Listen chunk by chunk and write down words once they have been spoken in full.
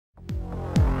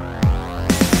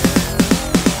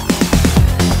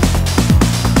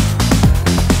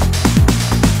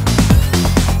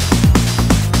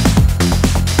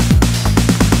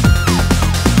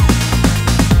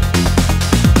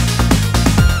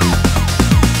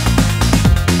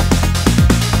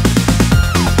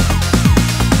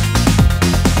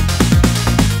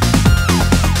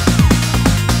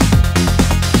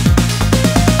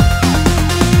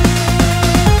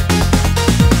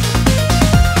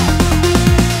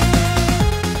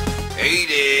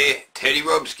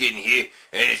Grubskin here,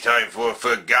 and it's time for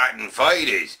Forgotten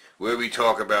Fighters, where we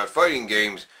talk about fighting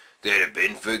games that have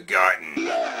been forgotten.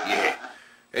 Yeah.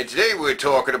 And today we're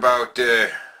talking about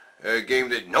a game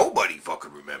that nobody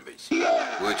fucking remembers.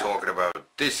 We're talking about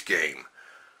this game,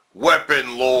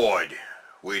 Weapon Lord,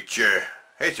 which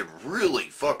has some really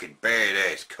fucking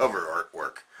badass cover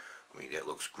artwork. I mean, that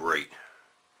looks great.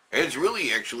 And it's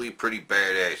really actually a pretty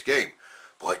badass game.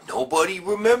 But nobody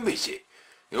remembers it.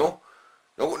 You know?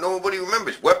 Nobody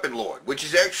remembers Weapon Lord, which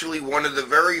is actually one of the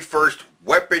very first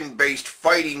weapon-based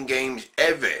fighting games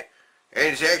ever. And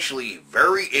it's actually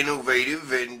very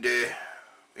innovative and,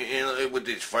 with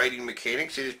its fighting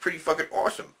mechanics, it is pretty fucking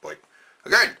awesome. But,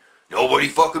 again, nobody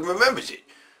fucking remembers it.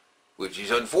 Which is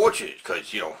unfortunate,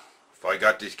 because, you know, if I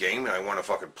got this game and I want to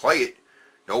fucking play it,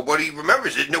 nobody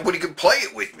remembers it, nobody can play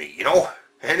it with me, you know?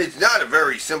 And it's not a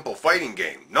very simple fighting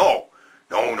game. No.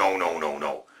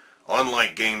 No.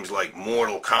 Unlike games like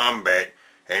Mortal Kombat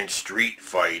and Street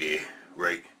Fighter,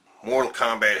 right? Mortal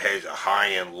Kombat has a high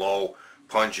and low,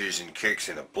 punches and kicks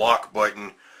and a block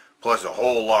button, plus a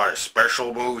whole lot of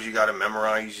special moves you gotta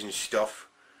memorize and stuff.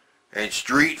 And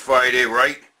Street Fighter,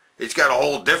 right? It's got a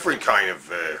whole different kind of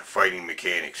fighting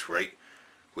mechanics, right?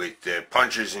 With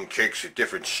punches and kicks at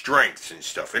different strengths and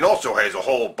stuff. And also has a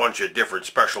whole bunch of different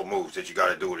special moves that you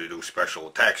gotta do to do special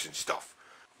attacks and stuff.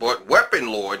 But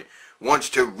Weapon Lord wants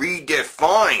to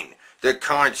redefine the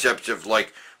concepts of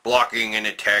like blocking and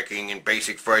attacking and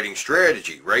basic fighting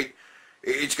strategy, right?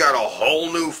 It's got a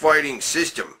whole new fighting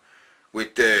system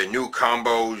with new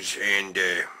combos and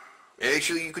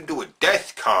actually you can do a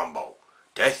death combo.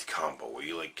 Death combo where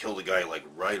you like kill the guy like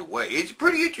right away. It's a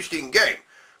pretty interesting game,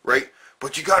 right?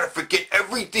 But you gotta forget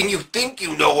everything you think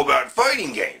you know about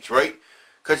fighting games, right?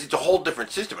 Because it's a whole different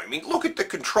system. I mean, look at the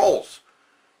controls.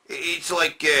 It's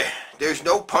like there's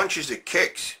no punches or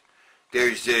kicks.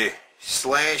 There's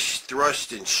slash,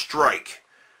 thrust, and strike.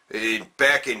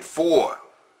 Back and forth.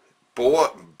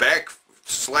 Back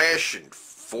slash and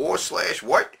forward slash.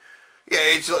 What? Yeah,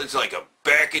 it's like a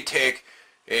back attack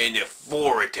and a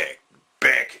forward attack.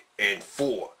 Back and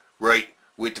forth, right?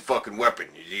 With the fucking weapon.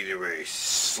 It's either a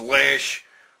slash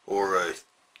or a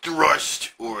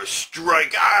thrust or a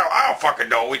strike. I don't fucking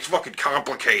know. It's fucking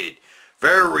complicated.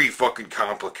 Very fucking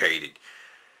complicated.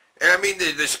 And I mean,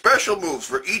 the special moves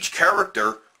for each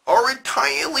character are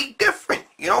entirely different,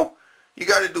 you know? You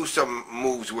gotta do some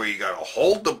moves where you gotta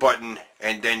hold the button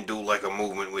and then do like a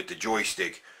movement with the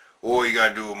joystick. Or you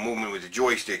gotta do a movement with the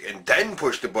joystick and then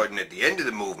push the button at the end of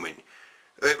the movement.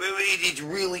 It's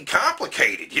really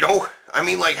complicated, you know? I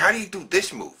mean, like, how do you do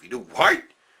this move? You do what?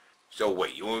 So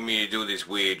wait, you want me to do this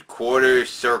weird quarter,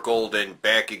 circle, then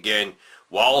back again,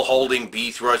 while holding B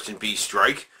thrust and B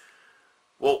strike?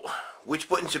 Well, which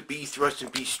buttons are B thrust and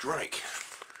B strike?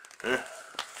 Huh?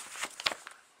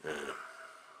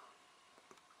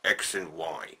 X and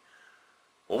Y.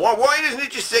 Well, why doesn't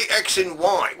it just say X and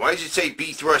Y? Why does it say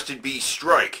B thrust and B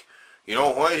strike? You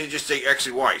know, why does it just say X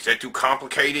and Y? Is that too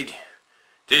complicated?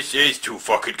 This is too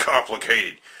fucking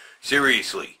complicated.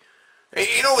 Seriously. And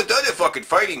you know, with other fucking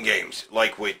fighting games,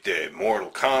 like with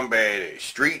Mortal Kombat,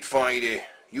 Street Fighter,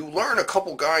 you learn a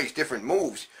couple guys' different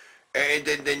moves, and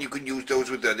then you can use those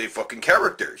with other fucking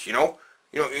characters, you know?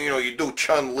 You do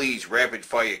Chun-Li's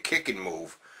rapid-fire kicking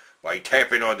move by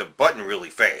tapping on the button really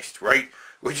fast, right?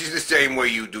 Which is the same way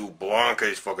you do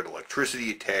Blanca's fucking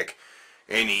electricity attack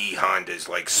and E-Honda's,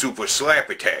 like, super slap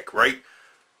attack, right?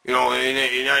 You know,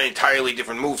 and not entirely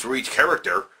different moves for each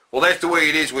character. Well, that's the way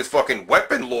it is with fucking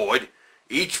Weapon Lord.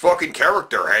 Each fucking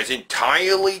character has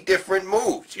entirely different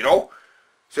moves, you know?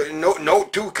 So no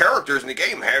two characters in the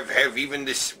game have even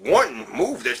this one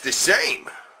move that's the same.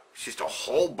 It's just a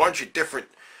whole bunch of different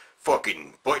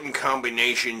fucking button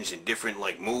combinations and different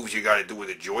like moves you gotta do with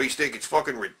a joystick. It's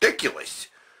fucking ridiculous.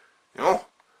 You know?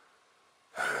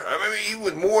 I mean, even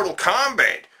with Mortal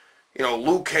Kombat, you know,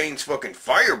 Liu Kang's fucking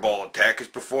fireball attack is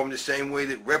performed the same way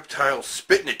that Reptile's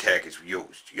spitting attack is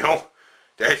used, you know?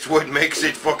 That's what makes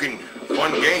it fucking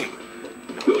fun game.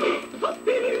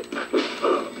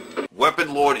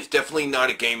 Weapon Lord is definitely not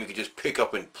a game you can just pick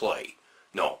up and play.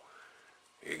 No.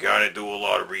 You gotta do a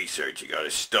lot of research. You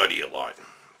gotta study a lot. You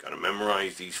gotta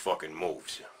memorize these fucking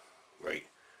moves. Right?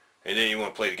 And then you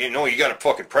wanna play the game. No, you gotta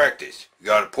fucking practice. You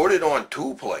gotta put it on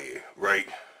 2-player, right?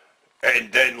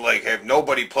 And then, like, have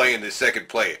nobody playing the second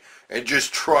player. And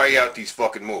just try out these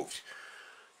fucking moves.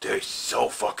 They're so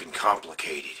fucking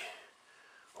complicated.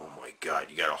 Oh my god.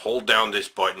 You gotta hold down this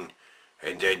button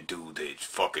and then do this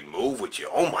fucking move with you.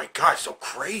 Oh my god, so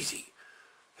crazy.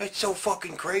 That's so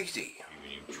fucking crazy.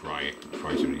 You try it.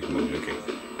 Try some of these moves. Okay.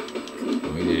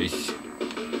 Look at this.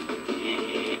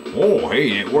 Oh,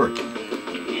 hey, it worked.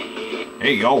 There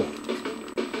you go.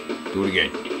 Do it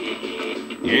again.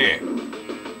 Yeah.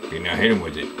 Okay, now hit him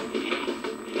with it.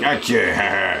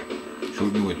 Gotcha.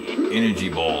 Shoot me with energy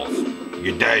balls.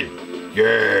 You're dead.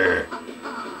 Yeah.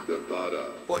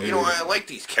 Well, you know, I like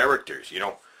these characters, you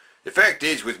know. The fact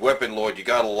is, with Weapon Lord, you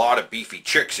got a lot of beefy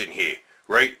chicks in here,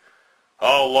 right?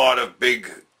 A lot of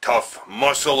big, tough,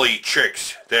 muscly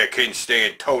chicks that can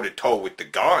stand toe-to-toe with the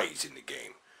guys in the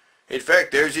game. In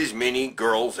fact, there's as many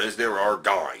girls as there are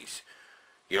guys.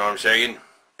 You know what I'm saying?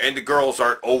 And the girls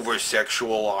aren't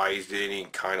over-sexualized in any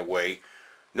kind of way.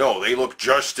 No, they look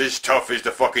just as tough as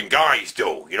the fucking guys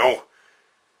do, you know?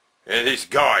 And this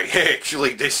guy,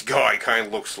 actually, this guy kind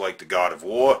of looks like the God of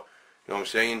War. You know what I'm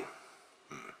saying?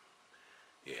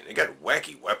 Yeah, and they got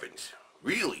wacky weapons.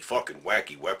 Really fucking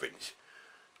wacky weapons.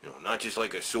 You know, not just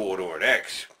like a sword or an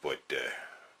axe, but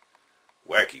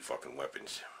wacky fucking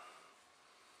weapons.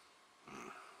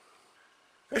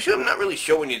 Actually, I'm not really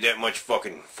showing you that much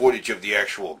fucking footage of the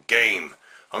actual game.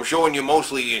 I'm showing you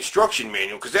mostly the instruction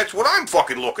manual, because that's what I'm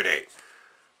fucking looking at.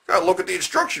 Gotta look at the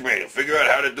instruction manual, figure out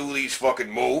how to do these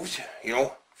fucking moves, you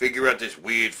know, figure out this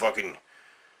weird fucking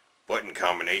button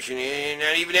combination, and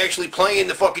not even actually playing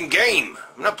the fucking game.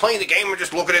 I'm not playing the game, I'm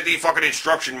just looking at the fucking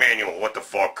instruction manual. What the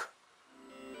fuck?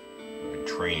 I've been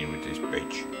training with this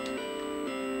bitch.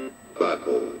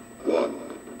 Battle 1.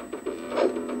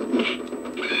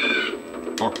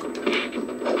 Fuck.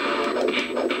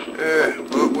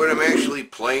 But when I'm actually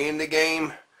playing the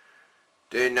game,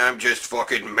 then I'm just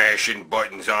fucking mashing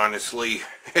buttons, honestly.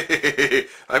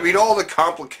 I mean, all the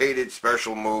complicated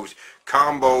special moves,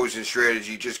 combos, and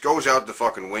strategy just goes out the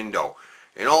fucking window.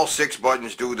 And all 6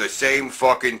 buttons do the same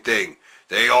fucking thing.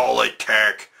 They all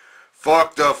attack.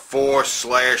 Fuck the force,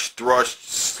 slash, thrust,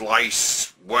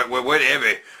 slice,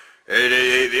 whatever.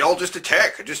 They all just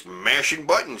attack. Just mashing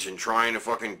buttons and trying to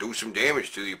fucking do some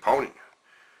damage to the opponent.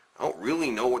 I don't really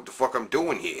know what the fuck I'm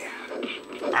doing here.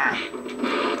 Ah.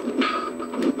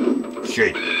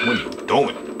 Shit, what are you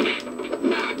doing?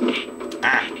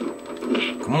 Ah.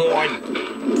 Come on.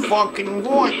 Fucking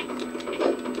what?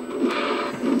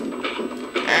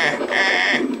 Ah,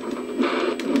 ah.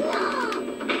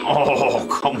 Oh,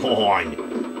 come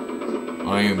on.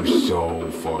 I am so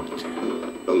fucked.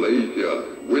 Malaysia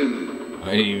wins. I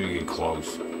didn't even get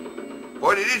close.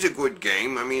 But it is a good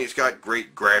game. I mean, it's got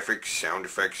great graphics, sound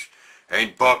effects,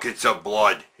 and buckets of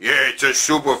blood. Yeah, it's a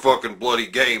super fucking bloody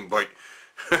game, but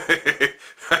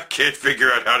I can't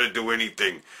figure out how to do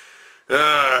anything.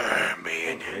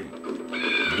 Man.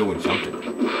 I'm doing something.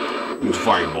 Use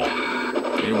fireball.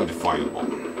 Hit it with the fireball.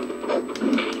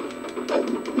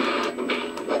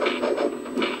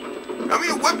 I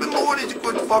mean, Weapon Lord is a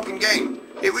good fucking game.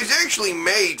 It was actually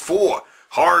made for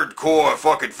hardcore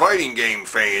fucking fighting game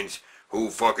fans who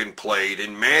fucking played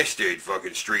and mastered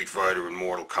fucking Street Fighter and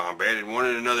Mortal Kombat and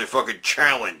wanted another fucking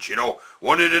challenge, you know?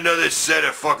 Wanted another set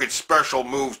of fucking special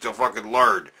moves to fucking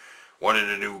learn. Wanted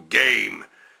a new game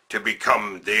to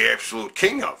become the absolute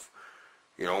king of.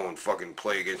 You know, and fucking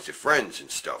play against your friends and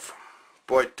stuff.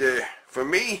 But, for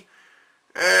me,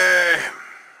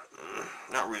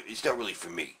 not really, it's not really for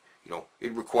me. You know,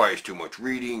 it requires too much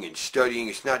reading and studying.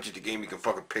 It's not just a game you can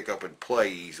fucking pick up and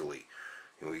play easily.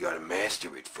 And we gotta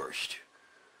master it first.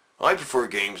 I prefer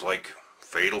games like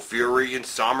Fatal Fury and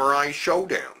Samurai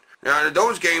Showdown. Now,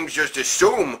 those games just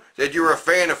assume that you're a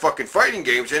fan of fucking fighting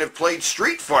games and have played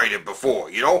Street Fighter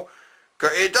before, you know?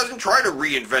 It doesn't try to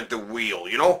reinvent the wheel,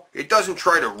 you know? It doesn't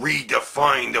try to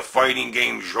redefine the fighting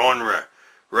game genre,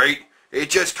 right?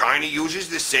 It just kind of uses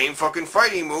the same fucking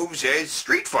fighting moves as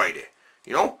Street Fighter,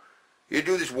 you know? You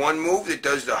do this one move that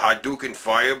does the Hadouken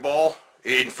Fireball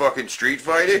in fucking Street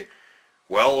Fighter.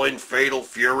 Well, in Fatal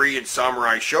Fury and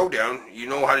Samurai Showdown, you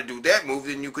know how to do that move,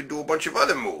 then you could do a bunch of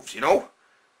other moves, you know?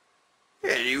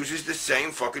 Yeah, it uses the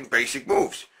same fucking basic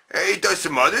moves. It does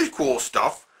some other cool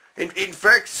stuff. In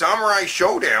fact, Samurai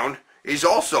Showdown is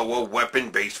also a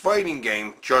weapon-based fighting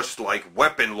game, just like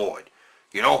Weapon Lord,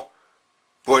 you know?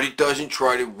 But it doesn't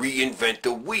try to reinvent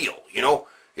the wheel, you know?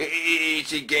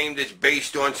 It's a game that's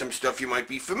based on some stuff you might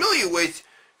be familiar with,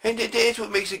 and that's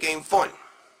what makes the game fun.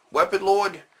 Weapon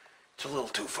Lord, it's a little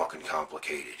too fucking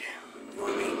complicated. You know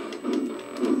what I mean?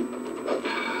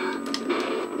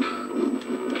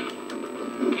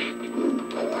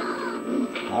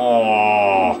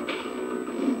 Oh.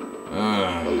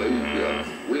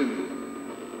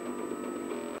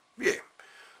 Yeah.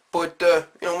 But,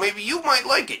 you know, maybe you might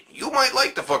like it. You might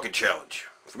like the fucking challenge.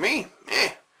 For me,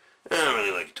 I don't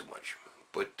really like it too much.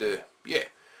 But, yeah.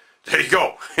 There you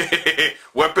go.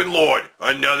 Weapon Lord.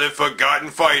 Another forgotten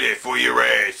fighter for your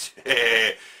ass.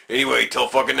 Anyway, till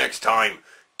fucking next time,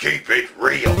 keep it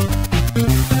real.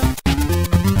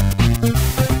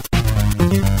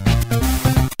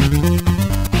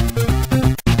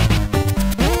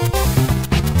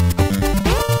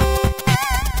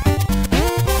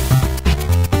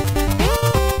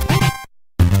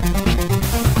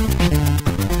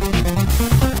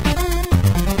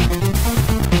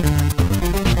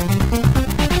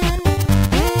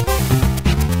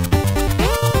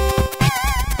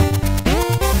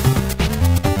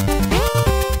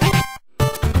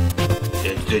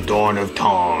 the dawn of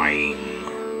time,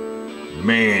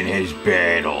 man has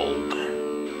battled.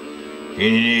 In an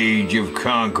age of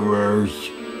conquerors,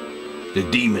 the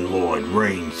Demon Lord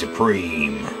reigns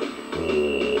supreme.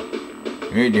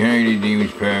 At the height of the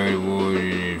demon's power, the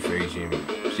warriors face him.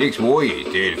 6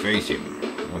 warriors there to face him.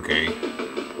 Okay.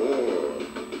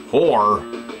 Whore?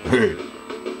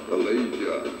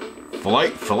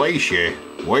 Falacia?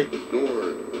 What?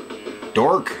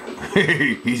 Dork?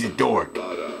 He's a dork.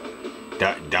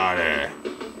 Dada.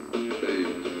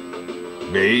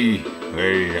 B?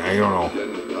 I don't know.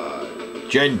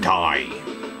 Gentai.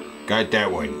 Got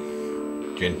that one.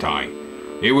 Gentai.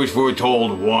 It was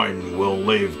foretold one will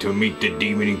live to meet the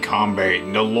demon in combat,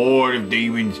 and the Lord of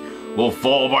Demons will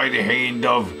fall by the hand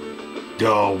of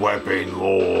the Weapon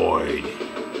Lord.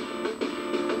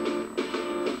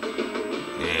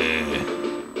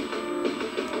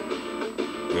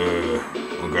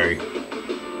 Okay.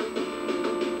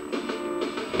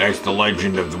 That's the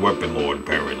legend of the Weapon Lord,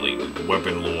 apparently. The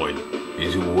Weapon Lord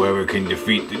is whoever can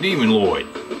defeat the Demon Lord.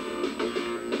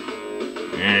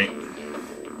 Alright.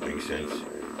 Makes sense.